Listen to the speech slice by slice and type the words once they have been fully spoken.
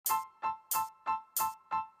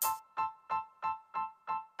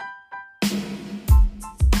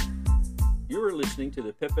You're listening to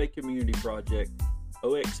the Pepe Community Project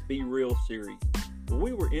OXB Real series, where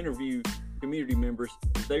we will interview community members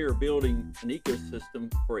as they are building an ecosystem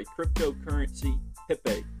for a cryptocurrency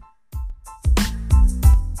Pepe.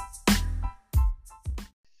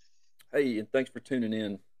 Hey, and thanks for tuning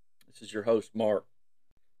in. This is your host, Mark.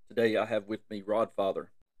 Today I have with me Rodfather.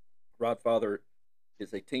 Rodfather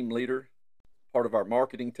is a team leader, part of our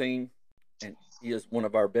marketing team, and he is one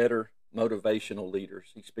of our better motivational leaders.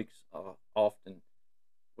 He speaks often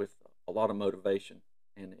with a lot of motivation,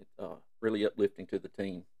 and it's really uplifting to the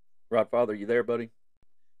team. Rodfather, you there, buddy?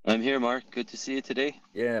 I'm here, Mark. Good to see you today.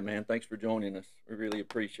 Yeah, man. Thanks for joining us. We really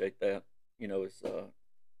appreciate that. It's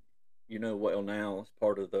well now as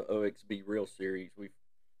part of the OXB Real series,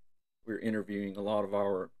 we're interviewing a lot of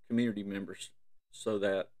our community members so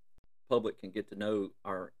that public can get to know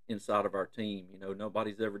our inside of our team.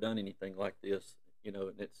 Nobody's ever done anything like this. And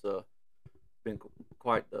it's been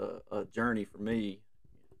quite a journey for me.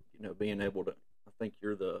 Being able to. I think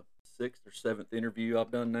you're the sixth or seventh interview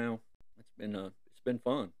I've done now. It's been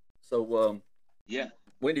fun. So Yeah.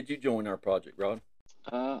 when did you join our project, Rod?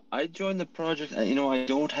 I joined the project. I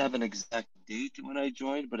don't have an exact date when I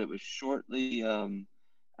joined, but it was shortly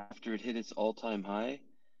after it hit its all-time high.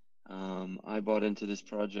 I bought into this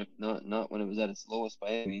project not when it was at its lowest by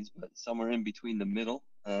any means, but somewhere in between the middle,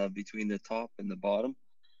 between the top and the bottom.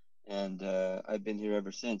 And I've been here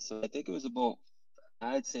ever since. So I think it was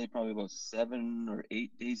I'd say probably about 7 or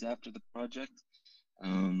 8 days after the project.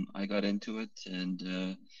 I got into it,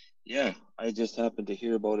 and yeah, I just happened to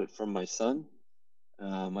hear about it from my son.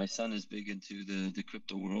 My son is big into the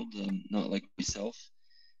crypto world, not like myself.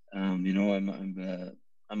 I'm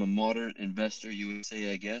a moderate investor, you would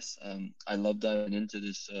say, I guess. I love diving into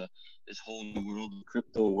this whole new world,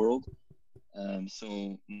 crypto world.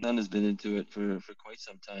 So my son has been into it for quite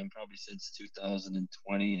some time, probably since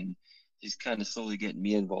 2020, and he's kind of slowly getting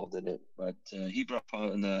me involved in it. But he brought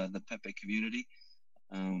part in the Pepe community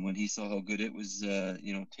when he saw how good it was,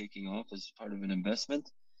 taking off as part of an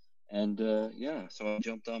investment. And yeah, so I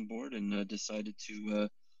jumped on board and decided to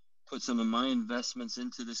put some of my investments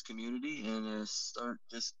into this community and start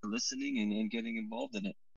just listening and getting involved in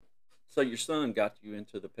it. So your son got you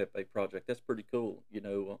into the Pepe project. That's pretty cool.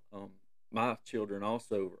 My children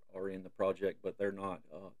also are in the project, but they're not.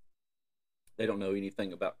 They don't know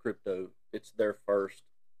anything about crypto. It's their first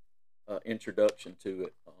introduction to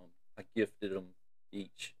it. I gifted them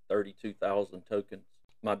each 32,000 tokens.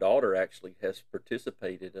 My daughter actually has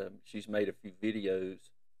participated. She's made a few videos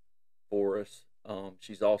for us.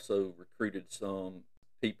 She's also recruited some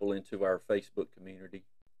people into our Facebook community.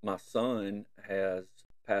 My son has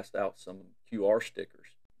passed out some QR stickers.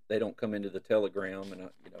 They don't come into the Telegram, and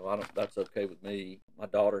I don't. That's okay with me. My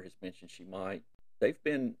daughter has mentioned she might. They've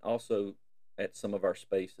been also at some of our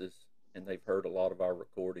spaces, and they've heard a lot of our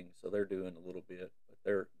recordings, so they're doing a little bit.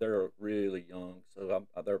 But they're really young, so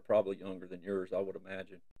they're probably younger than yours, I would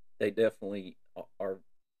imagine. They definitely are.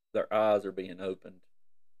 Their eyes are being opened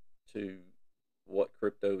to what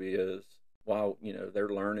crypto is. Why they're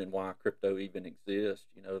learning why crypto even exists.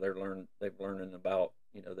 They've learning about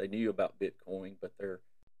they knew about Bitcoin, but they're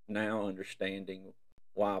now understanding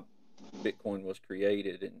why Bitcoin was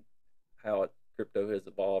created and how crypto has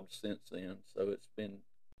evolved since then. So it's been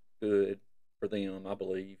good for them, I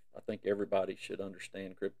believe. I think everybody should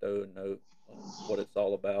understand crypto and know what it's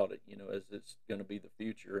all about. As it's going to be the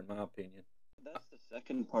future, in my opinion. That's the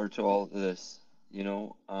second part to all of this. You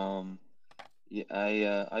know,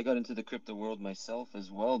 yeah, I got into the crypto world myself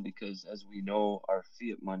as well because, as we know, our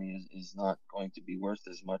fiat money is not going to be worth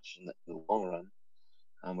as much in the long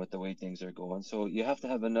run, with the way things are going. So you have to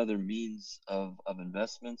have another means of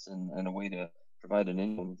investments and a way to provide an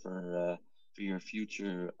income for your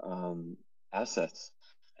future assets.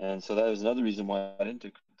 And so that was another reason why I got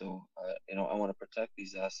into crypto. I want to protect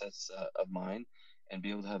these assets of mine and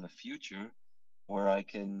be able to have a future where I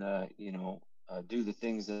can, do the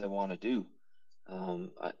things that I want to do.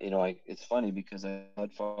 It's funny because I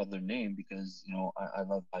had father name because I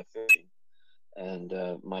love fly fishing, and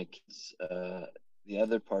my kids. The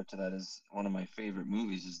other part to that is one of my favorite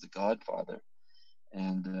movies is The Godfather,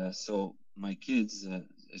 and so my kids,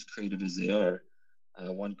 as creative as they are,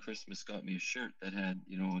 one Christmas got me a shirt that had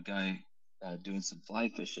a guy doing some fly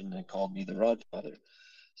fishing and called me the Rodfather.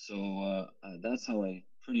 So that's how I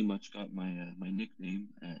pretty much got my nickname.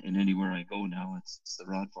 And anywhere I go now, it's the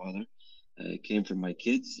Rodfather. It came from my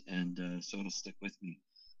kids, and so it'll stick with me.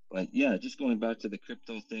 But yeah, just going back to the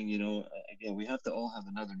crypto thing, again, we have to all have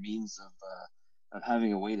another means of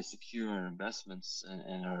having a way to secure our investments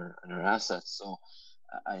and our assets. So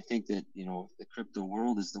I think that the crypto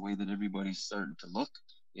world is the way that everybody's starting to look.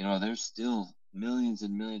 There's still millions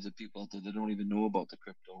and millions of people out there that don't even know about the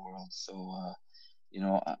crypto world. So,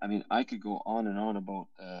 I mean, I could go on and on about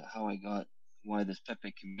how I got, why this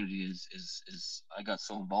Pepe community is I got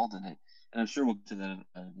so involved in it, and I'm sure we'll get to that,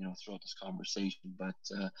 throughout this conversation. But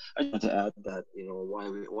I just want to add that,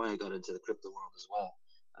 why I got into the crypto world as well.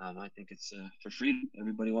 I think it's for freedom.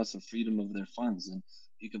 Everybody wants some freedom of their funds, and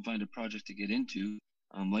if you can find a project to get into,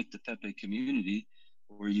 like the Pepe community,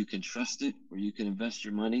 where you can trust it, where you can invest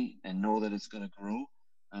your money and know that it's going to grow,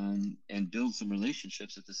 and build some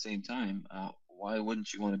relationships at the same time. Why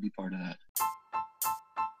wouldn't you want to be part of that?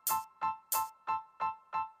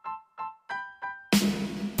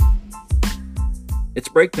 It's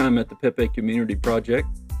break time at the Pepe Community Project.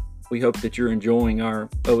 We hope that you're enjoying our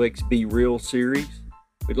OXB Real series.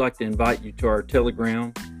 We'd like to invite you to our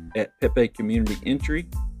Telegram at Pepe Community Entry,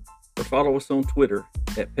 or follow us on Twitter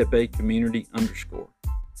at Pepe Community _.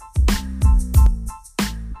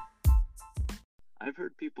 I've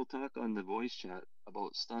heard people talk on the voice chat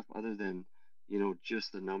about stuff other than,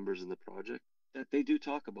 just the numbers in the project. That they do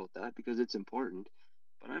talk about that because it's important.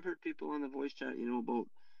 But I've heard people on the voice chat, about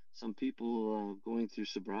some people going through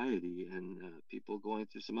sobriety, and people going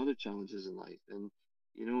through some other challenges in life. And,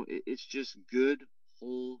 it's just good,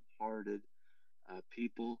 wholehearted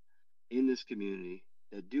people in this community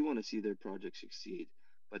that do want to see their project succeed,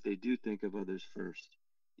 but they do think of others first.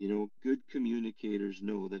 Good communicators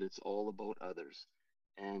know that it's all about others.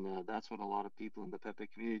 And that's what a lot of people in the Pepe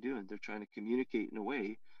community do. And they're trying to communicate in a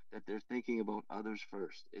way that they're thinking about others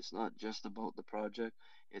first. It's not just about the project,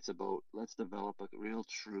 it's about, let's develop a real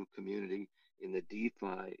true community in the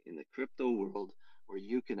DeFi, in the crypto world, where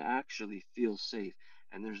you can actually feel safe.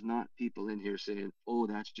 And there's not people in here saying, oh,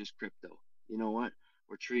 that's just crypto. You know what?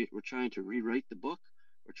 We're trying to rewrite the book.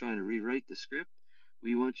 We're trying to rewrite the script.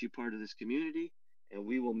 We want you part of this community, and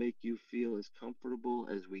we will make you feel as comfortable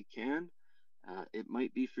as we can. It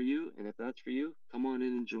might be for you, and if that's for you, come on in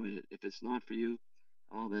and enjoy it. If it's not for you,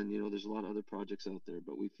 oh, then there's a lot of other projects out there,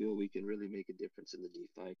 but we feel we can really make a difference in the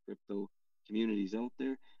DeFi crypto communities out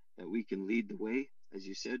there. That we can lead the way, as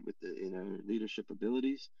you said, in our leadership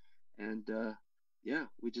abilities, and yeah,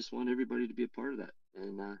 we just want everybody to be a part of that,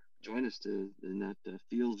 and join us in that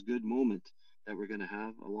feels good moment that we're going to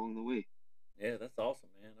have along the way. Yeah, that's awesome,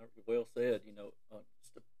 man. Well said.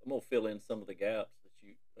 I'm gonna fill in some of the gaps that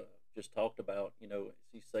you just talked about. As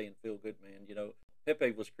he's saying, "Feel good, man."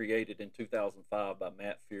 Pepe was created in 2005 by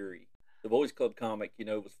Matt Fury. The Boys Club comic,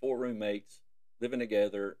 was four roommates living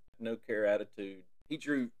together, no care attitude. He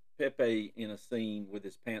drew Pepe in a scene with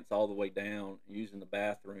his pants all the way down, using the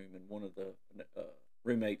bathroom, and one of the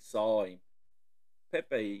roommates saw him.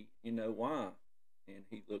 Pepe, why? And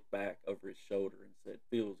he looked back over his shoulder and said,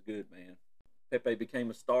 "Feels good, man." Pepe became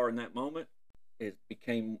a star in that moment. It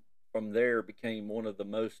became one of the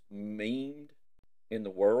most memed in the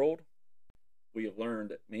world. We have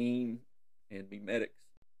learned that meme and memetics.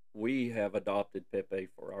 We have adopted Pepe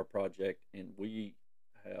for our project, and we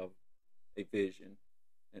have a vision.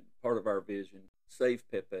 And part of our vision, save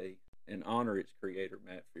Pepe and honor its creator,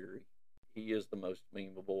 Matt Fury. He is the most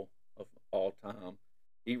memeable of all time.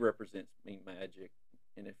 He represents meme magic.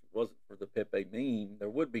 And if it wasn't for the Pepe meme, there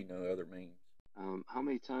would be no other memes. How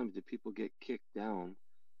many times do people get kicked down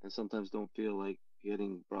and sometimes don't feel like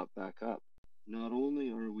getting brought back up? Not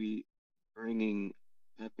only are we bringing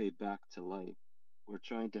Pepe back to life, we're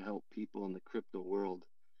trying to help people in the crypto world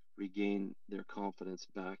regain their confidence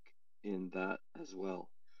back in that as well.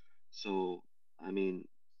 So, I mean,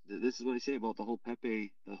 this is what I say about the whole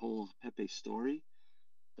Pepe story,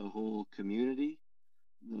 the whole community,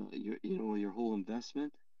 your whole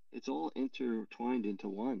investment. It's all intertwined into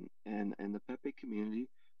one, and the Pepe community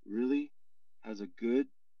really has a good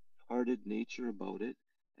hearted nature about it,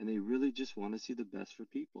 and they really just want to see the best for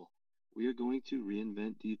people. We are going to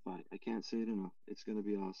reinvent DeFi. I can't say it enough. It's going to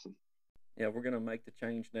be awesome. Yeah, we're going to make the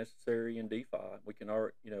change necessary in DeFi. We can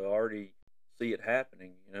already see it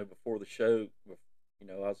happening. Before the show,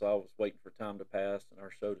 as I was waiting for time to pass and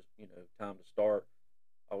our show to time to start,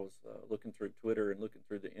 I was looking through Twitter and looking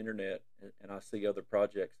through the internet, and I see other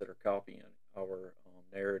projects that are copying our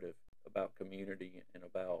narrative about community and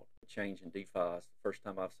about change in DeFi. It's the first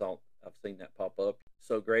time I've seen that pop up.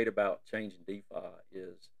 So great about change in DeFi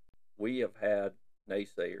is we have had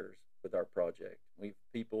naysayers with our project. We've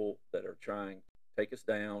people that are trying to take us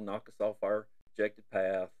down, knock us off our projected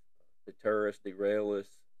path, deter us, derail us,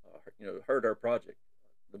 hurt our project.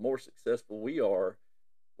 The more successful we are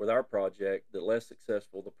with our project, the less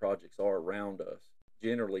successful the projects are around us.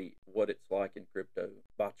 Generally, what it's like in crypto,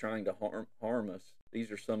 by trying to harm us, these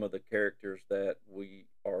are some of the characters that we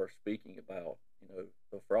are speaking about.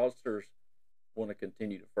 The fraudsters want to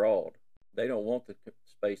continue to fraud. They don't want the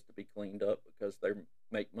space to be cleaned up because they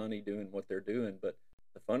make money doing what they're doing. But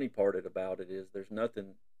the funny part about it is there's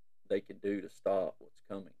nothing they can do to stop what's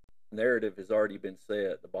coming. The narrative has already been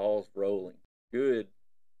set. The ball's rolling. Good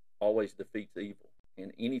always defeats evil,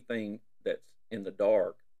 and anything that's in the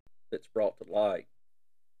dark that's brought to light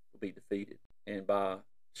will be defeated. And by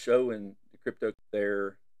showing the crypto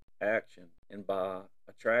their action and by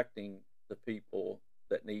attracting the people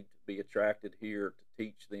that need to be attracted here to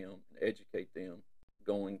teach them and educate them,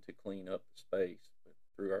 going to clean up the space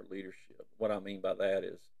through our leadership. What I mean by that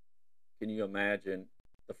is, can you imagine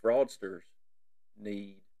the fraudsters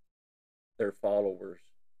need their followers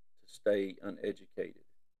to stay uneducated?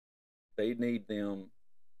 They need them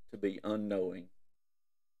to be unknowing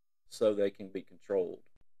so they can be controlled.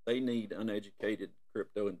 They need uneducated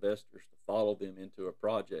crypto investors to follow them into a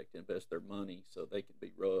project, invest their money so they can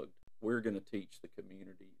be rugged. We're going to teach the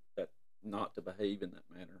community that not to behave in that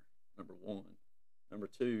manner, number one. Number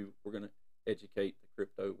two, we're going to educate the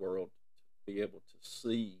crypto world to be able to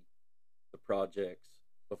see the projects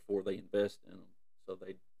before they invest in them so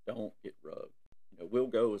they don't get rugged. We'll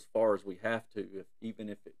go as far as we have to, even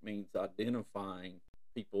if it means identifying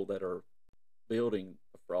people that are building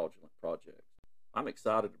a fraudulent project. I'm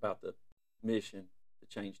excited about the mission to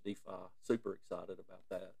change DeFi. Super excited about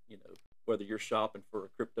that. Whether you're shopping for a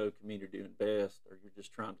crypto community to invest or you're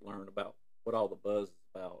just trying to learn about what all the buzz is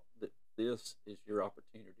about, this is your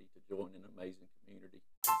opportunity to join an amazing community.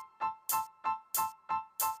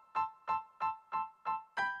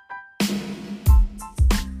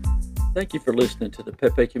 Thank you for listening to the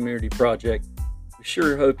Pepe Community Project. We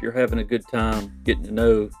sure hope you're having a good time getting to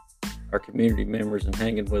know our community members and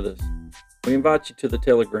hanging with us. We invite you to the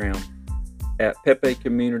Telegram at Pepe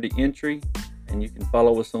Community Entry, and you can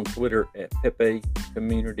follow us on Twitter at Pepe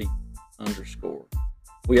Community _.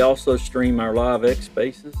 We also stream our live X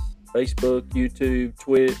Spaces, Facebook, YouTube,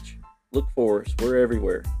 Twitch. Look for us. We're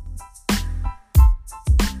everywhere.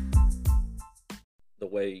 The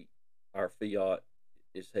way our fiat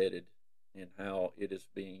is headed and how it is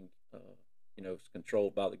being,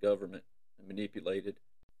 controlled by the government and manipulated.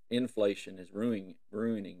 Inflation is ruining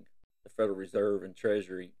the Federal Reserve and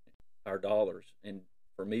Treasury, our dollars. And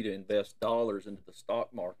for me to invest dollars into the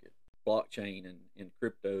stock market, blockchain, and in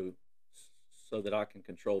crypto so that I can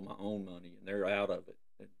control my own money, and they're out of it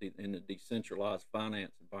in the decentralized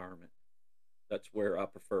finance environment. That's where I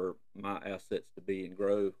prefer my assets to be and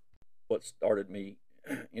grow. What started me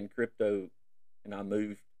in crypto, and I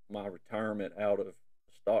moved my retirement out of the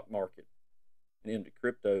stock market and into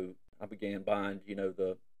crypto, I began buying,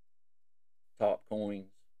 the top coins,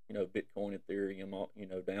 Bitcoin,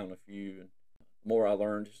 Ethereum, down a few. And the more I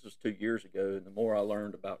learned, this was 2 years ago, and the more I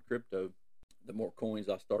learned about crypto, the more coins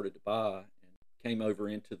I started to buy and came over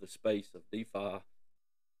into the space of DeFi,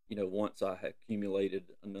 once I had accumulated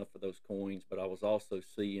enough of those coins. But I was also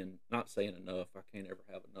not saying enough, I can't ever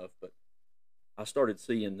have enough, but I started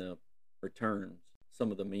seeing the returns,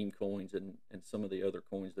 some of the meme coins and some of the other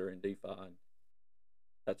coins that are in DeFi. And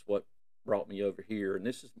that's what brought me over here. And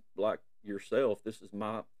this is like yourself. This is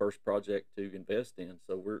my first project to invest in.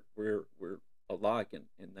 So we're alike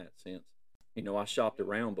in that sense. I shopped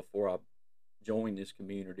around before I joined this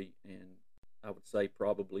community, and I would say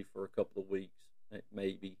probably for a couple of weeks,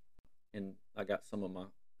 maybe. And I got some of my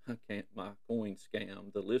coin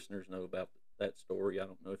scammed. The listeners know about that story. I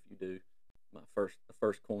don't know if you do. The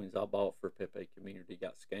first coins I bought for Pepe Community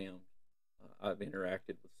got scammed. I've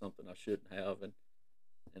interacted with something I shouldn't have,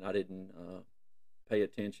 and I didn't pay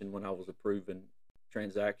attention when I was approving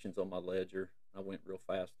transactions on my ledger. I went real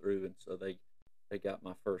fast through, and so they got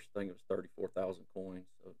my first thing. It was 34,000 coins,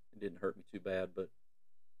 so it didn't hurt me too bad, but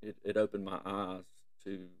it opened my eyes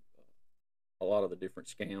to a lot of the different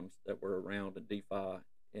scams that were around in DeFi.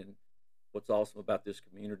 And what's awesome about this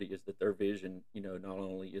community is that their vision, not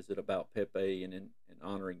only is it about Pepe and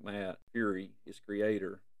honoring Matt Fury, his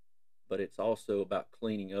creator, but it's also about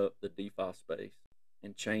cleaning up the DeFi space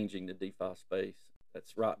and changing the DeFi space.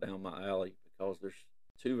 That's right down my alley, because there's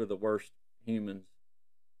two of the worst humans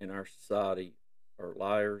in our society are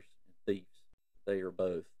liars and thieves. They are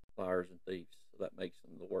both liars and thieves, so that makes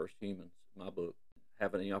them the worst humans in my book.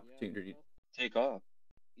 Having the opportunity to take off.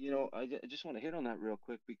 I just want to hit on that real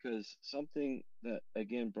quick, because something that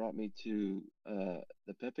again brought me to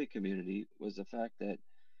the Pepe community was the fact that,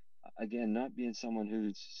 again, not being someone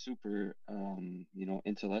who's super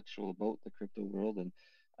intellectual about the crypto world, and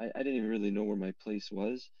I didn't even really know where my place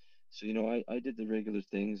was. So I did the regular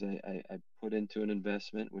things. I put into an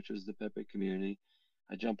investment, which was the Pepe community.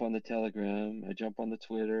 I jump on the Telegram, I jump on the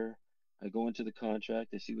Twitter, I go into the contract,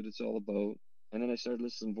 I see what it's all about, and then I started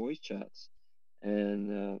listening to voice chats.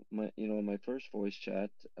 And my first voice chat,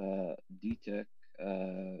 DTech,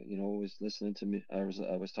 was listening to me. I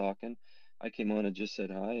was talking. I came on and just said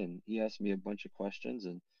hi, and he asked me a bunch of questions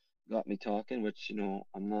and got me talking, which,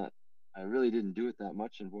 I really didn't do it that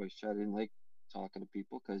much in voice chat. I didn't like talking to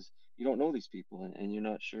people because you don't know these people, and you're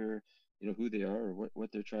not sure, who they are or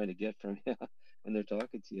what they're trying to get from you when they're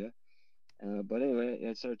talking to you. But anyway,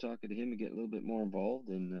 I started talking to him and get a little bit more involved,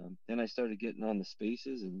 and then I started getting on the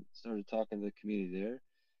spaces and started talking to the community there.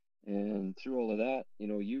 And through all of that,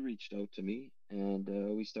 you reached out to me, and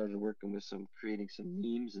we started working with creating some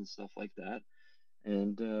memes and stuff like that.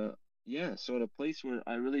 And yeah, so in a place where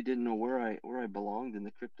I really didn't know where I belonged in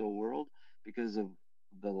the crypto world because of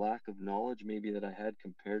the lack of knowledge maybe that I had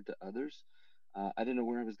compared to others, I didn't know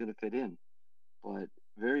where I was going to fit in. But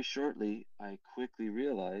very shortly, I quickly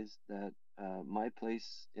realized that my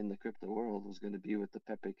place in the crypto world was going to be with the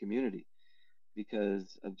Pepe community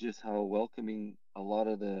because of just how welcoming a lot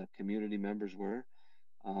of the community members were,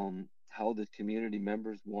 how the community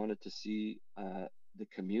members wanted to see the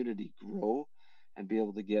community grow and be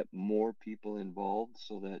able to get more people involved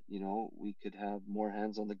so that, we could have more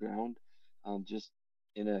hands on the ground, just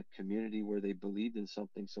in a community where they believed in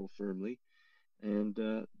something so firmly. And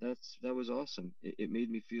that was awesome. It made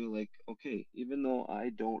me feel like, okay, even though I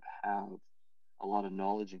don't have a lot of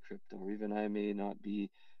knowledge in crypto, or even I may not be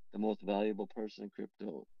the most valuable person in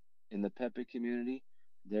crypto, in the Pepe community,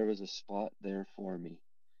 there was a spot there for me,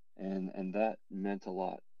 and that meant a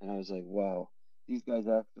lot. And I was like, wow, these guys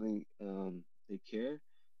actually, they care.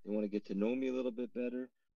 They want to get to know me a little bit better.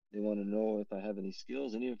 They want to know if I have any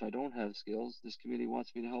skills, and even if I don't have skills, this community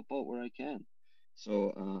wants me to help out where I can.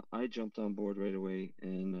 So I jumped on board right away,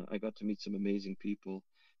 and I got to meet some amazing people.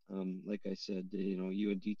 Like I said,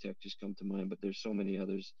 you and DTech just come to mind, but there's so many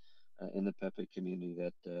others in the Pepe community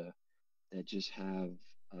that just have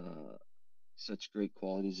such great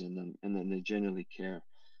qualities in them, and then they genuinely care.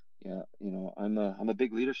 Yeah, I'm a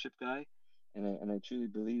big leadership guy, and I truly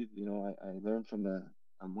believe, I learned from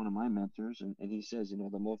one of my mentors, and he says,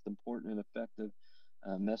 the most important and effective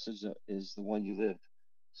message is the one you live.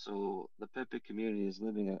 So the Pepe community is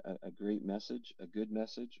living a great message, a good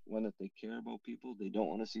message, one that they care about people. They don't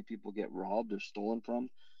want to see people get robbed or stolen from,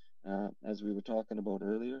 as we were talking about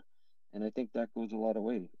earlier. And I think that goes a lot of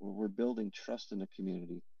way. We're building trust in the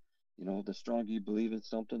community. The stronger you believe in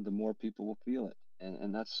something, the more people will feel it.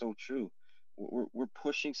 And that's so true. We're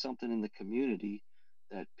pushing something in the community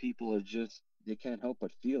that people are just, they can't help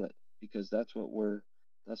but feel it because that's what we're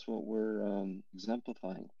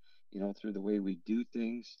exemplifying, through the way we do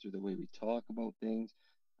things, through the way we talk about things.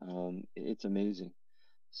 It's amazing.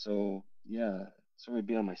 So yeah, sorry to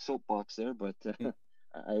be on my soapbox there, but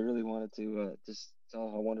Mm. I really wanted to just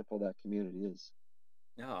tell how wonderful that community is,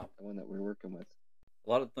 Yeah, the one that we're working with. a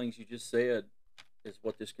lot of the things you just said is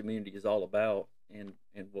what this community is all about, and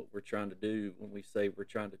what we're trying to do when we say we're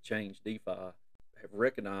trying to change DeFi. Have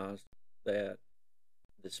recognized that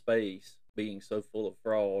the space being so full of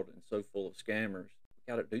fraud and so full of scammers, we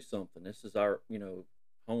got to do something. This is our,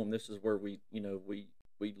 home. This is where we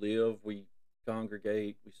live, we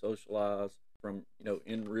congregate, we socialize. From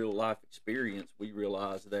in real life experience, we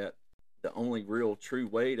realize that the only real true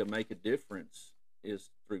way to make a difference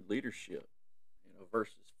is through leadership,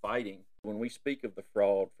 versus fighting. When we speak of the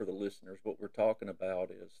fraud for the listeners, what we're talking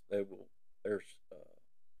about is there's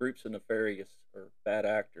groups of nefarious or bad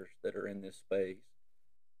actors that are in this space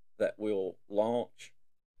that will launch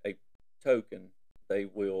a token. They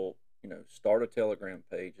will, start a Telegram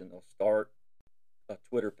page, and they'll start a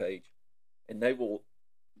Twitter page, and they will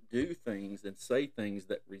do things and say things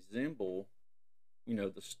that resemble,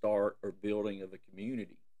 the start or building of a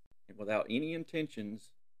community, and without any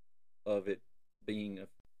intentions of it being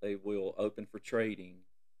they will open for trading.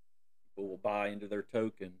 People will buy into their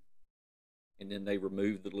token, and then they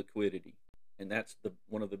remove the liquidity, and that's the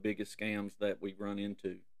one of the biggest scams that we run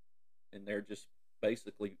into. And they're just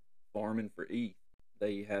basically farming for ETH.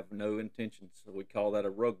 They have no intentions, so we call that a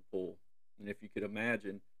rug pull. And if you could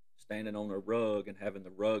imagine standing on a rug and having the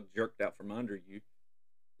rug jerked out from under you,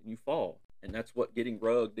 then you fall. And that's what getting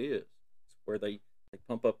rugged is. It's where they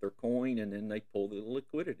pump up their coin and then they pull the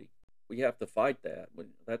liquidity. We have to fight that.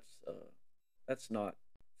 That's not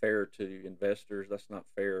fair to investors. That's not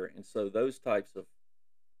fair. And so those types of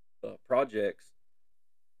projects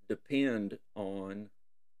depend on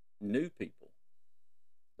new people.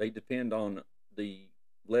 They depend on the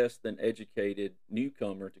less than educated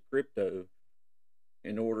newcomer to crypto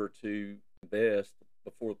in order to invest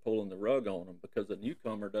before pulling the rug on them, because a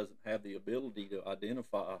newcomer doesn't have the ability to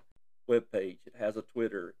identify a web page. It has a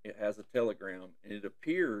Twitter, it has a Telegram, and it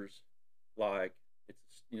appears like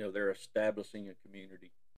it's they're establishing a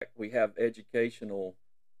community. We have educational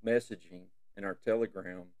messaging in our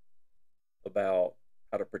Telegram about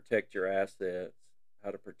how to protect your assets,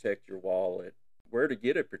 how to protect your wallet, where to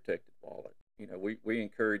get a protected wallet. We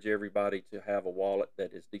encourage everybody to have a wallet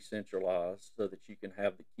that is decentralized so that you can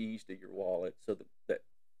have the keys to your wallet so that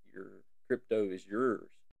your crypto is yours.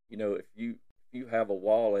 If you have a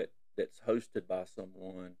wallet that's hosted by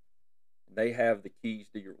someone and they have the keys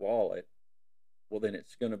to your wallet, well then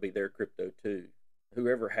it's going to be their crypto too.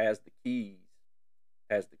 Whoever has the keys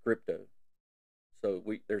has the crypto. So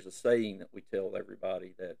there's a saying that we tell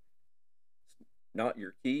everybody that it's not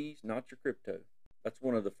your keys, not your crypto. That's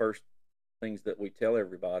one of the first things that we tell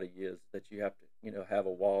everybody is that you have to, have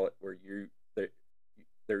a wallet where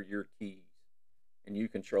they're your keys and you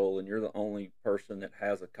control, and you're the only person that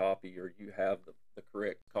has a copy, or you have the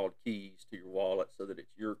correct called keys to your wallet so that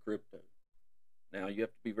it's your crypto. Now you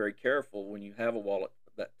have to be very careful when you have a wallet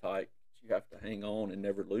of that type. You have to hang on and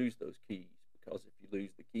never lose those keys, because if you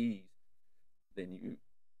lose the keys, then you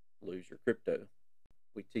lose your crypto.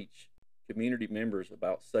 We teach community members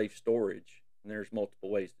about safe storage, and there's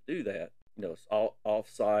multiple ways to do that. It's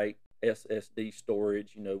off-site SSD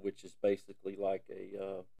storage, which is basically like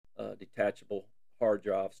a detachable hard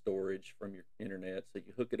drive storage from your internet. So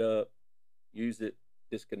you hook it up, use it,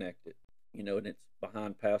 disconnect it, and it's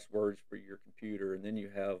behind passwords for your computer. And then you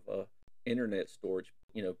have internet storage,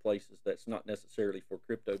 places that's not necessarily for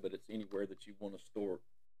crypto, but it's anywhere that you want to store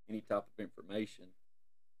any type of information.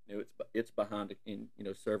 It's behind in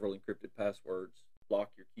several encrypted passwords. Lock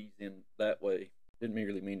your keys in that way. Didn't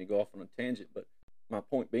merely mean to go off on a tangent, but my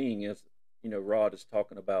point being is, Rod is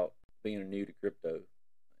talking about being new to crypto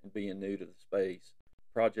and being new to the space.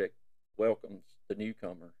 Project welcomes the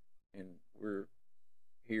newcomer, and we're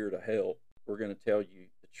here to help. We're going to tell you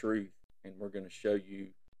the truth, and we're going to show you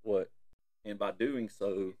what. And by doing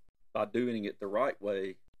so, by doing it the right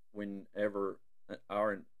way, whenever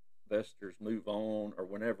our investors move on, or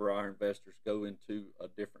whenever our investors go into a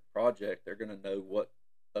different project, they're going to know what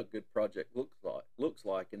a good project looks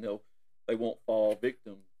like, and they won't fall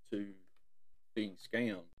victim to being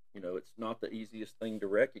scammed. It's not the easiest thing to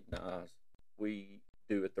recognize. We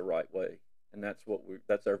do it the right way, and that's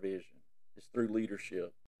our vision. It's through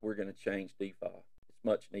leadership. We're going to change DeFi. It's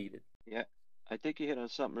much needed. Yeah, I think you hit on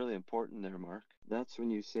something really important there, Mark. That's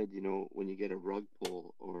when you said, when you get a rug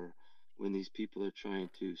pull, or when these people are trying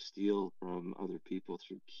to steal from other people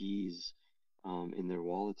through keys in their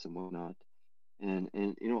wallets and whatnot. And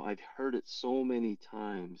I've heard it so many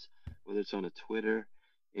times, whether it's on a Twitter,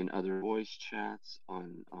 in other voice chats,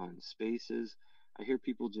 on spaces. I hear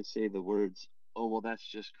people just say the words, "Oh, well, that's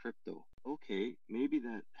just crypto." Okay, maybe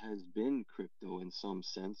that has been crypto in some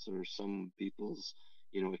sense, or some people's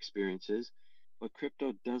experiences, but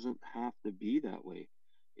crypto doesn't have to be that way.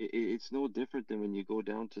 It's no different than when you go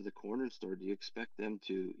down to the corner store. Do you expect them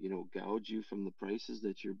to gouge you from the prices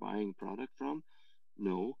that you're buying product from?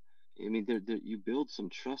 No. I mean, you build some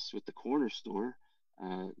trust with the corner store,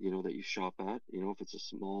 that you shop at, if it's a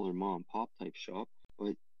smaller mom and pop type shop.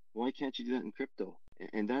 But why can't you do that in crypto?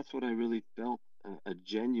 And that's what I really felt, a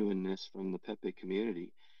genuineness from the Pepe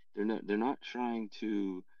community. They're not trying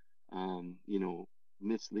to,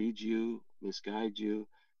 mislead you, misguide you.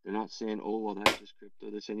 They're not saying, "Oh, well, that's just crypto."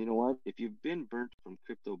 They're saying, "You know what? If you've been burnt from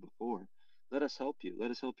crypto before, let us help you. Let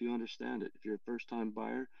us help you understand it. If you're a first time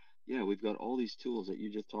buyer, yeah, we've got all these tools that you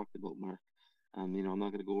just talked about, Mark. I'm not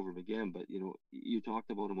going to go over them again, but you talked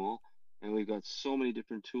about them all, and we've got so many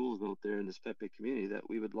different tools out there in this Pepe community that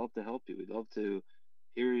we would love to help you. We'd love to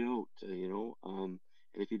hear you out, and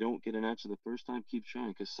if you don't get an answer the first time, keep trying,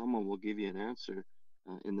 because someone will give you an answer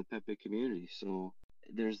in the Pepe community. So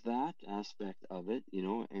there's that aspect of it,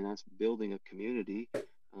 and that's building a community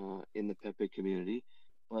in the Pepe community.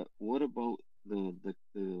 But what about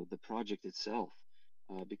the project itself?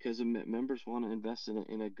 Because members want to invest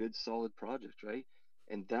in a good, solid project, right?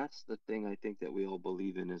 And that's the thing I think that we all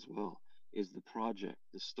believe in as well, is the project,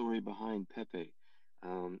 the story behind Pepe.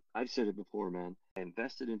 I've said it before, man. I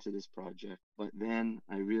invested into this project, but then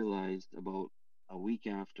I realized about a week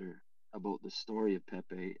after about the story of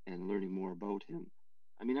Pepe and learning more about him.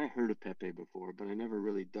 I mean, I heard of Pepe before, but I never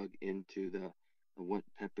really dug into the what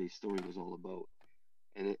Pepe's story was all about.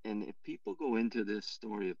 And if people go into this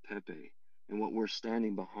story of Pepe and what we're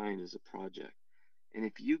standing behind as a project, and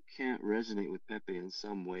if you can't resonate with Pepe in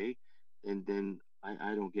some way, then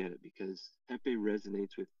I don't get it, because Pepe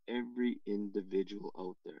resonates with every individual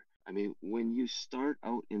out there. I mean, when you start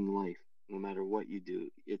out in life, no matter what you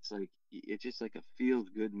do, it's just like a feels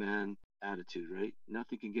good man attitude, right?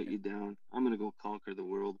 Nothing can get Yeah. you down. I'm gonna go conquer the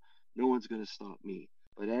world. No one's gonna stop me.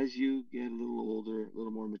 But as you get a little older, a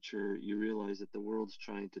little more mature, you realize that the world's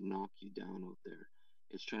trying to knock you down out there.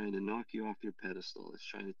 It's trying to knock you off your pedestal. It's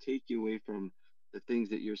trying to take you away from the things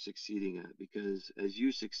that you're succeeding at, because as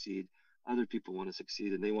you succeed, other people want to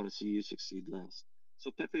succeed and they want to see you succeed less.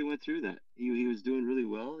 So Pepe went through that. He was doing really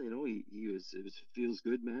well, he was, it was feels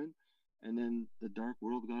good, man. And then the dark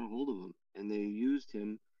world got a hold of him and they used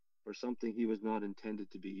him for something he was not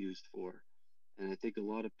intended to be used for. And I think a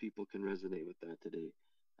lot of people can resonate with that today.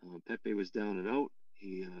 Pepe was down and out.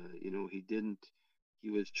 He didn't. He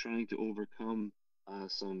was trying to overcome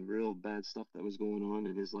some real bad stuff that was going on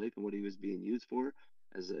in his life and what he was being used for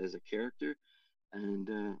as a character. And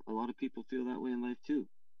a lot of people feel that way in life too.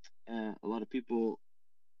 A lot of people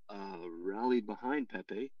rallied behind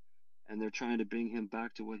Pepe, and they're trying to bring him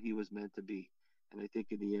back to what he was meant to be. And I think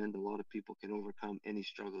in the end, a lot of people can overcome any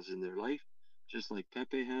struggles in their life, just like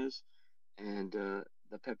Pepe has. And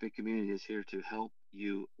the Pepe community is here to help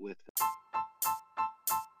you with that.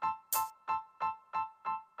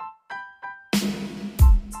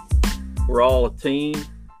 We're all a team,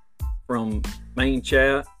 from main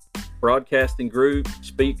chat, broadcasting group,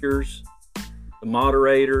 speakers, the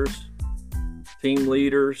moderators, team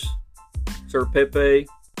leaders, Sir Pepe.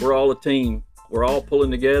 We're all a team. We're all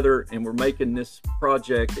pulling together and we're making this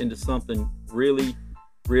project into something really,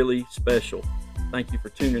 really special. Thank you for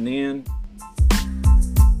tuning in.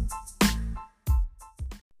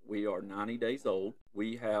 We are 90 days old.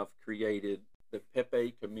 We have created the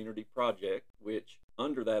Pepe Community Project, which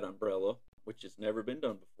under that umbrella, which has never been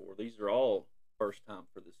done before, these are all first time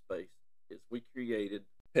for this space, is we created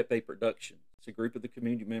Pepe Production. It's a group of the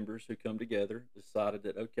community members who come together, decided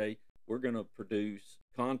that, okay, we're going to produce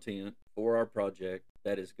content for our project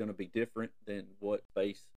that is going to be different than what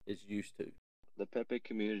Space is used to. The Pepe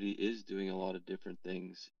community is doing a lot of different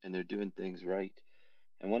things, and they're doing things right.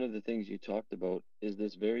 And one of the things you talked about is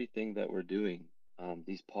this very thing that we're doing,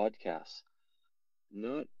 these podcasts.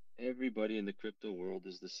 Not everybody in the crypto world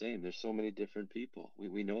is the same. There's so many different people.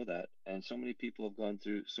 We know that. And so many people have gone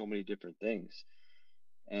through so many different things.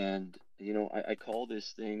 And, I call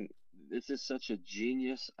this is such a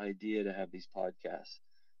genius idea to have these podcasts.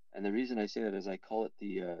 And the reason I say that is I call it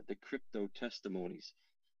the crypto testimonies,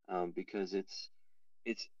 because it's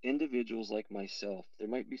individuals like myself. There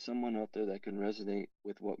might be someone out there that can resonate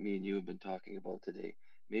with what me and you have been talking about today.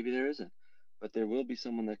 Maybe there isn't, but there will be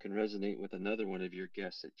someone that can resonate with another one of your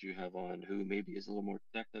guests that you have on who maybe is a little more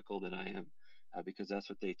technical than I am, because that's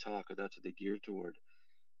what they talk or that's what they gear toward.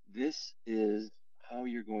 This is how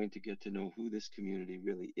you're going to get to know who this community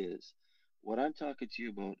really is. What I'm talking to you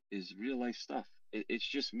about is real life stuff. It's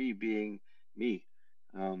just me being me.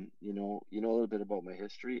 You know a little bit about my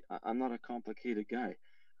history. I'm not a complicated guy.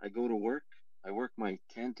 I go to work. I work my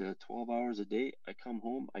 10 to 12 hours a day. I come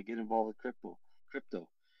home. I get involved with crypto.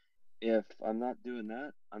 If I'm not doing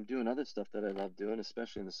that, I'm doing other stuff that I love doing,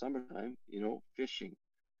 especially in the summertime, fishing,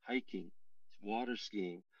 hiking, water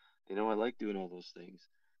skiing. I like doing all those things.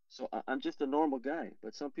 So I'm just a normal guy,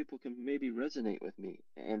 but some people can maybe resonate with me.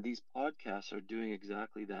 And these podcasts are doing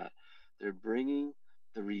exactly that. They're bringing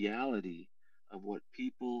the reality of what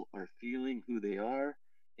people are feeling, who they are,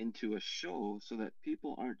 into a show so that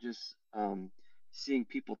people aren't just seeing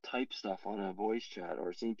people type stuff on a voice chat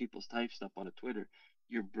or seeing people type stuff on a Twitter.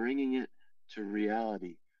 You're bringing it to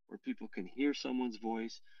reality where people can hear someone's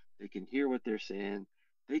voice, they can hear what they're saying,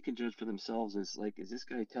 they can judge for themselves as like, is this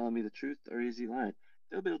guy telling me the truth or is he lying?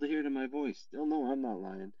 They'll be able to hear it in my voice. They'll know I'm not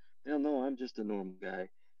lying. They'll know I'm just a normal guy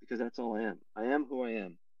because that's all I am. I am who I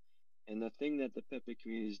am. And the thing that the Pepe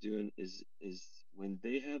community is doing is when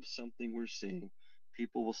they have something we're saying,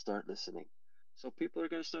 people will start listening. So people are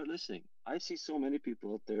going to start listening. I see so many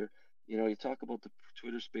people out there. You talk about the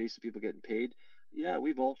Twitter space and people getting paid. Yeah,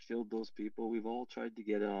 we've all filled those people. We've all tried to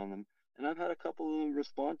get on them, and I've had a couple of them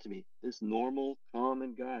respond to me. This normal,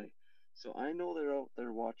 common guy. So I know they're out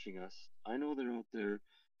there watching us. I know they're out there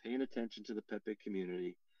paying attention to the Pepe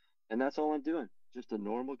community, and that's all I'm doing. Just a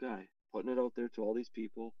normal guy putting it out there to all these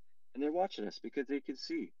people, and they're watching us because they can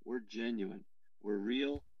see we're genuine, we're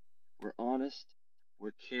real, we're honest,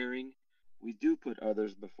 we're caring. We do put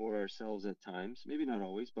others before ourselves at times, maybe not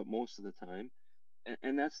always, but most of the time.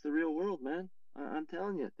 And that's the real world, man. I'm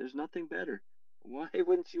telling you, there's nothing better. Why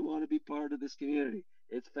wouldn't you want to be part of this community?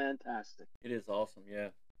 It's fantastic. It is awesome, yeah.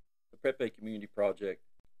 The Pepe Community Project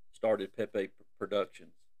started Pepe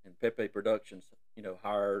Productions, and Pepe Productions,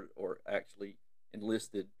 hired or actually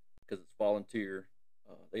enlisted, because it's volunteer.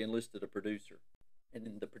 They enlisted a producer, and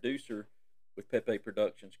then the producer with Pepe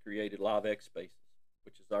Productions created Live X Spaces,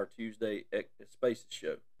 which is our Tuesday Spaces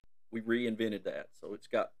show. We reinvented that, so it's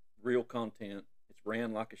got real content. It's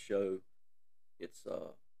ran like a show. It's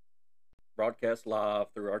broadcast live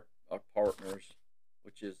through our partners,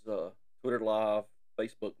 which is Twitter Live,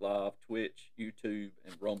 Facebook Live, Twitch, YouTube,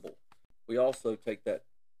 and Rumble. We also take that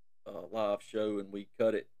live show and we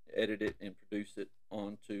cut it, edit it, and produce it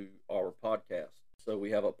onto our podcast. So we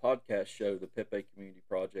have a podcast show, the Pepe Community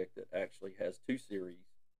Project, that actually has two series: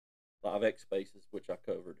 Live X Spaces, which I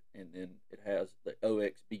covered, and then it has the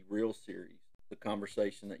OX Be Real series, the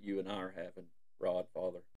conversation that you and I are having, Rod,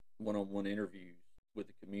 Father, one-on-one interviews with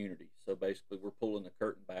the community. So basically, we're pulling the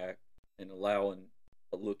curtain back and allowing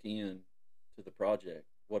a look in to the project.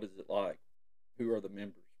 What is it like? Who are the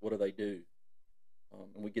members? What do they do?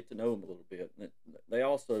 And we get to know them a little bit. And they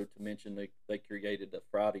also, to mention, they created a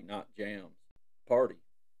Friday night jams party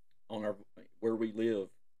on our where we live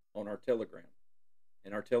on our Telegram,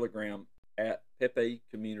 and our Telegram at Pepe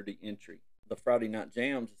Community Entry. The Friday night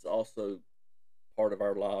jams is also part of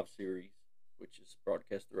our live series, which is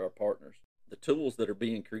broadcast through our partners. The tools that are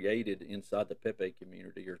being created inside the Pepe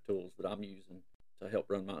community are tools that I'm using to help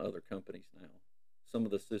run my other companies now. Some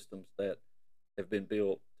of the systems that have been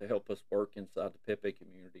built to help us work inside the Pepe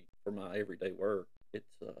community for my everyday work.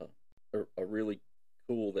 It's a really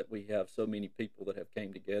cool that we have so many people that have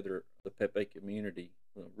came together, the Pepe community,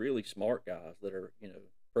 really smart guys that are,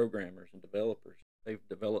 programmers and developers. They've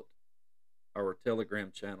developed our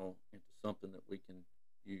Telegram channel into something that we can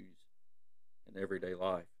use in everyday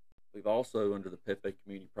life. We've also, under the Pepe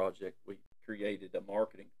Community Project, we created a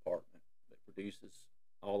marketing department that produces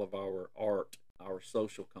all of our art, our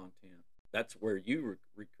social content. That's where you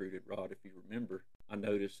recruited, Rod, if you remember. I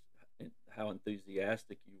noticed how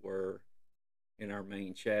enthusiastic you were in our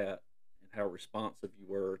main chat and how responsive you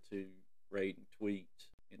were to rating tweets.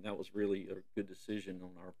 And that was really a good decision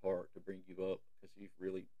on our part to bring you up, because you've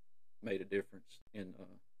really made a difference in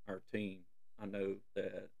our team. I know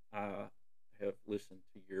that I have listened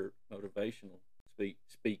to your motivational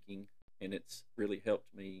speaking, and it's really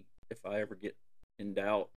helped me if I ever get in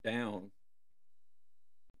doubt down.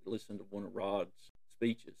 Listen to one of Rod's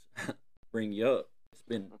speeches, bring you up. It's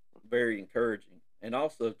been very encouraging, and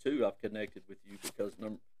also too, I've connected with you because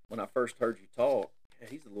when I first heard you talk,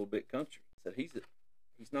 he's a little bit country. I said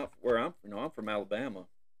he's not where I'm. I'm from Alabama,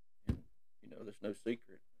 and there's no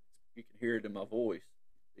secret. You can hear it in my voice.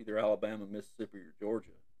 Either Alabama, Mississippi, or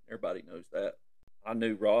Georgia. Everybody knows that. I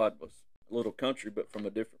knew Rod was a little country, but from a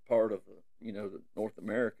different part of the North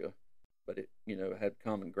America. But it had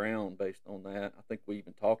common ground based on that. I think we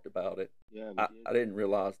even talked about it. Yeah, we I, did. I didn't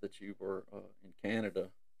realize that you were in Canada.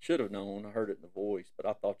 Should have known. I heard it in the voice, but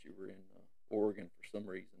I thought you were in Oregon for some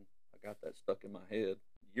reason. I got that stuck in my head.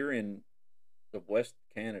 You're in the West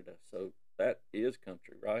Canada, so that is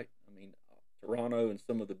country, right? I mean, Toronto and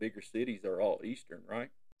some of the bigger cities are all eastern, right?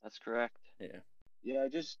 That's correct. Yeah. Yeah, I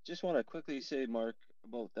just want to quickly say, Mark,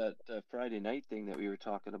 about that Friday night thing that we were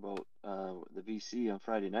talking about, the VC on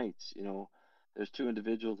Friday nights. There's two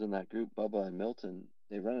individuals in that group, Bubba and Milton.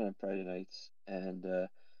 They run it on Friday nights, and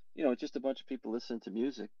just a bunch of people listening to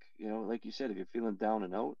music. Like you said, if you're feeling down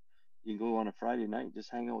and out, you can go on a Friday night and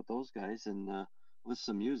just hang out with those guys and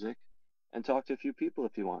listen to music and talk to a few people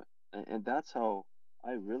if you want. And that's how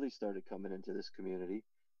I really started coming into this community.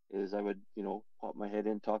 Is I would, pop my head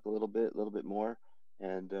in, talk a little bit more,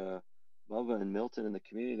 and Bubba and Milton in the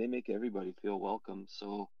community, they make everybody feel welcome.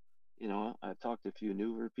 So, I've talked to a few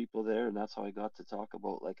newer people there, and that's how I got to talk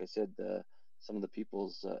about, like I said, some of the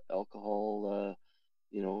people's alcohol,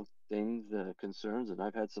 things, concerns, and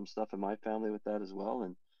I've had some stuff in my family with that as well.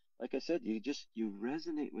 And like I said, you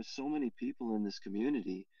resonate with so many people in this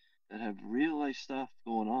community that have real life stuff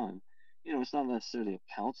going on. It's not necessarily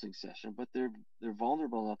a counseling session, but they're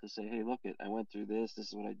vulnerable enough to say, "Hey, look it, I went through this. This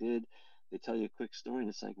is what I did." They tell you a quick story, and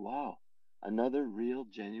it's like, wow, another real,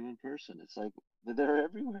 genuine person. It's like they're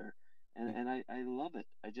everywhere, and I love it.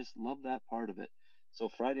 I just love that part of it. So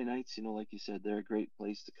Friday nights, like you said, they're a great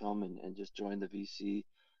place to come and just join the VC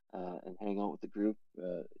and hang out with the group.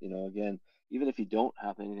 Again, even if you don't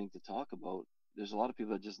have anything to talk about, there's a lot of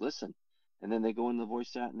people that just listen, and then they go in the voice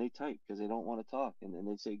chat and they type because they don't want to talk, and then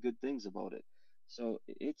they say good things about it. So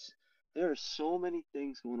there are so many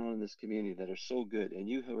things going on in this community that are so good, and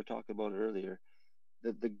you were talking about it earlier.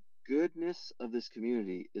 The goodness of this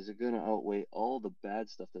community is going to outweigh all the bad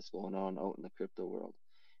stuff that's going on out in the crypto world.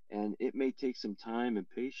 And it may take some time and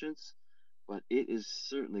patience, but it is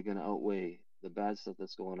certainly going to outweigh the bad stuff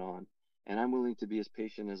that's going on. And I'm willing to be as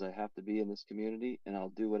patient as I have to be in this community, and I'll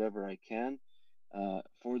do whatever I can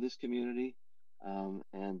for this community.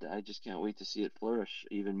 And I just can't wait to see it flourish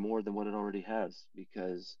even more than what it already has,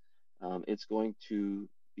 because it's going to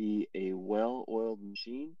be a well oiled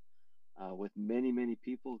machine with many, many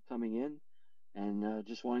people coming in. and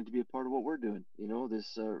just wanting to be a part of what we're doing. You know,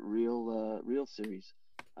 this real series.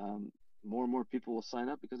 Um, More and more people will sign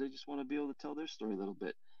up because they just want to be able to tell their story a little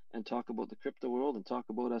bit and talk about the crypto world and talk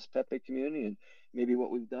about us Pepe community and maybe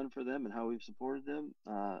what we've done for them and how we've supported them,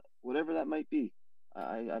 whatever that might be.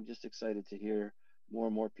 I'm just excited to hear more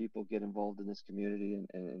and more people get involved in this community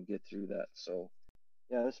and get through that. So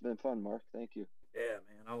yeah, this has been fun, Mark. Thank you. Yeah,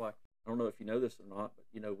 man, I don't know if you know this or not,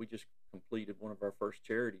 but we just completed one of our first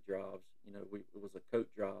charity drives. It was a coat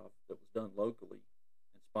drive that was done locally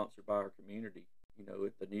and sponsored by our community.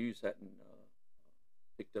 If the news hadn't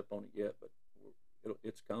picked up on it yet, but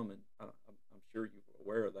it's coming. I'm sure you're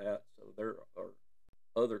aware of that. So there are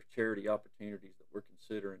other charity opportunities that we're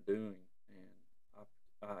considering doing, and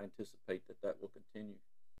I anticipate that that will continue.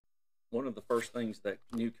 One of the first things that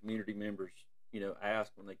new community members,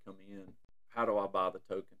 ask when they come in, how do I buy the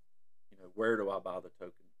token? Where do I buy the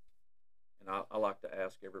token? And I like to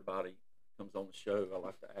ask everybody who comes on the show, I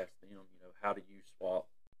like to ask them, how do you swap?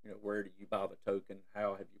 Where do you buy the token?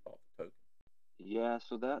 How have you bought the token? Yeah,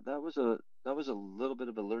 so that was a little bit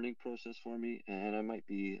of a learning process for me, and I might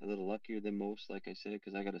be a little luckier than most, like I said,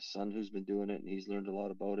 because I got a son who's been doing it and he's learned a lot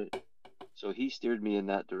about it. So he steered me in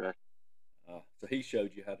that direction. So he showed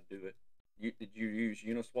you how to do it. Did you use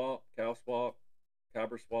Uniswap, CowSwap,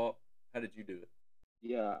 KyberSwap? How did you do it?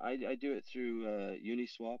 Yeah, I do it through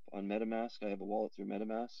Uniswap on MetaMask. I have a wallet through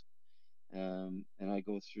MetaMask, and I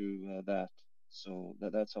go through that. So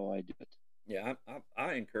that's how I do it. Yeah,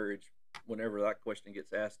 I encourage whenever that question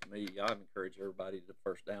gets asked to me, I encourage everybody to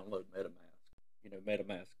first download MetaMask.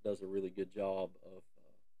 MetaMask does a really good job of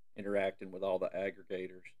interacting with all the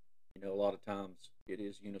aggregators. A lot of times it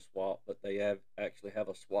is Uniswap, but they actually have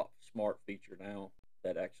a Swap Smart feature now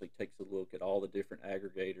that actually takes a look at all the different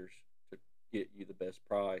aggregators to get you the best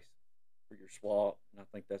price for your swap, and I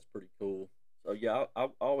think that's pretty cool. So yeah, I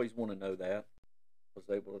always want to know that. Was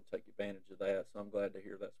able to take advantage of that, so I'm glad to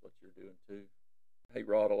hear that's what you're doing too. Hey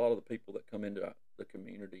Rod, a lot of the people that come into the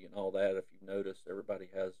community and all that, if you've noticed, everybody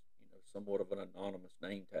has somewhat of an anonymous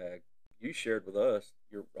name tag. You shared with us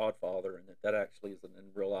your Rodfather, and that actually is an in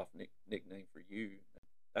real life nickname for you.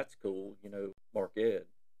 That's cool. Mark Ed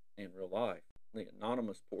in real life. The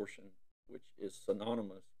anonymous portion, which is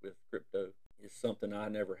synonymous with crypto, is something I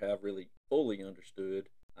never have really fully understood.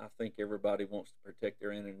 I think everybody wants to protect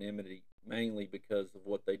their anonymity mainly because of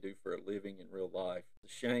what they do for a living in real life.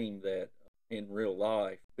 It's a shame that in real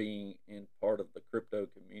life, being in part of the crypto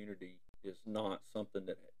community is not something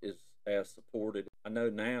that is as supported. I know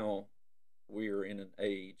now we're in an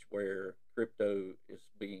age where crypto is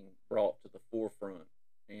being brought to the forefront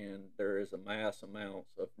and there is a mass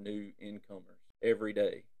amounts of new incomers every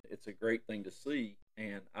day. It's a great thing to see,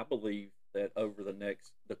 and I believe that over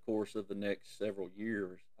the course of the next several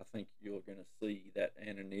years, I think you're going to see that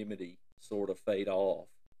anonymity sort of fade off.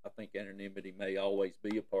 I think anonymity may always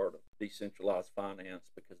be a part of decentralized finance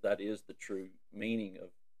because that is the true meaning of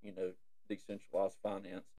decentralized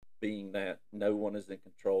finance, being that no one is in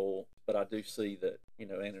control. But I do see that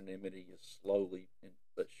anonymity is slowly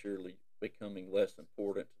but surely becoming less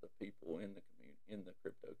important to the people in the in the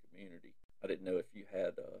crypto community. I didn't know if you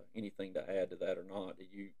had anything to add to that or not. Do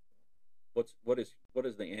you what is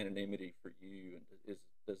the anonymity for you, and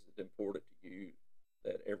does it important to you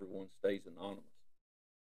that everyone stays anonymous?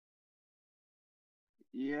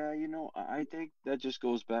 Yeah, I think that just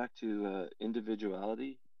goes back to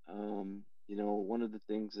individuality. One of the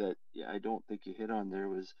things that yeah, I don't think you hit on there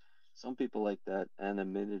was some people like that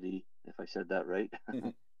anonymity, if I said that right.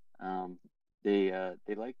 Um, they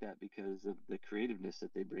like that because of the creativeness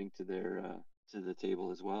that they bring to the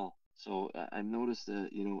table as well. So I've noticed that,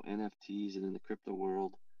 NFTs and in the crypto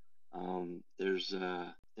world, there's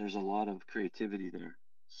a lot of creativity there.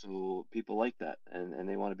 So people like that and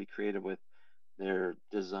they want to be creative with their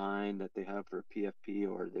design that they have for PFP,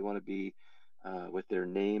 or they want to be with their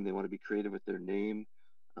name. They want to be creative with their name,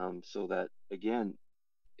 so that again,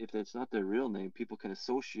 if it's not their real name, people can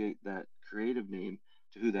associate that creative name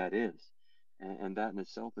to who that is, and that in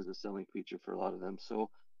itself is a selling feature for a lot of them. So,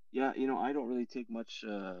 yeah, I don't really take much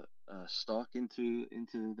stock into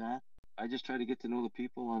that. I just try to get to know the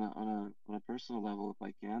people on a personal level if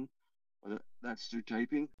I can, whether that's through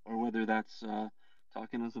typing or whether that's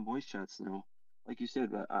talking on some voice chats now. Like you said,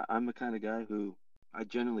 I'm the kind of guy who I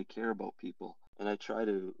generally care about people, and I try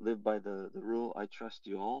to live by the rule: I trust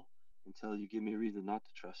you all until you give me a reason not to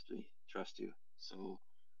trust you. So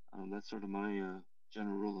that's sort of my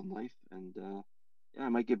general rule in life. And yeah, I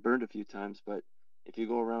might get burned a few times, but if you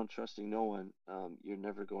go around trusting no one, you're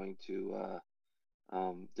never going to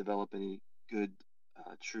develop any good,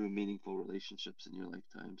 true, meaningful relationships in your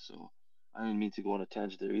lifetime. So I didn't mean to go on a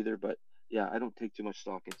tangent there either, but yeah, I don't take too much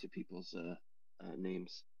stock into people's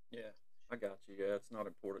names. Yeah, I got you. Yeah, it's not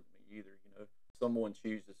important to me either. You know, someone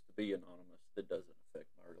chooses to be anonymous, that doesn't affect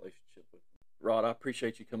my relationship with them. Rod, I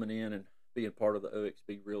appreciate you coming in and being part of the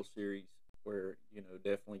OXB Real series, where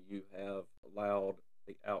definitely you have allowed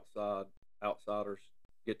the outsiders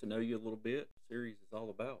get to know you a little bit. The series is all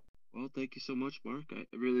about. Well, thank you so much, Mark. I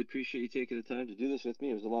really appreciate you taking the time to do this with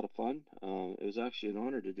me. It was a lot of fun. It was actually an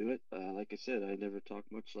honor to do it. Like I said, I never talked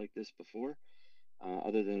much like this before,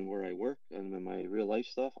 other than where I work and in my real life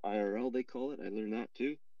stuff. IRL, they call it. I learned that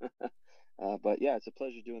too. But yeah, it's a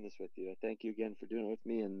pleasure doing this with you. Thank you again for doing it with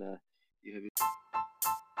me. And you have.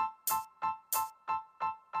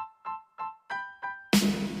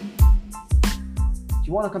 If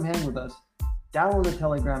you want to come hang with us, download the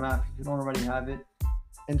Telegram app if you don't already have it,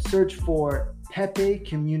 and search for Pepe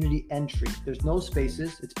Community Entry. There's no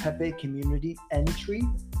spaces. It's Pepe Community Entry.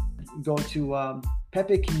 Go to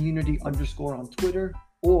Pepe Community _ on Twitter,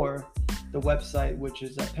 or the website, which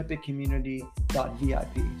is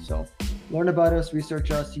pepecommunity.vip. So learn about us,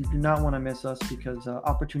 research us. You do not want to miss us, because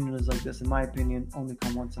opportunities like this, in my opinion, only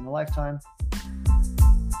come once in a lifetime.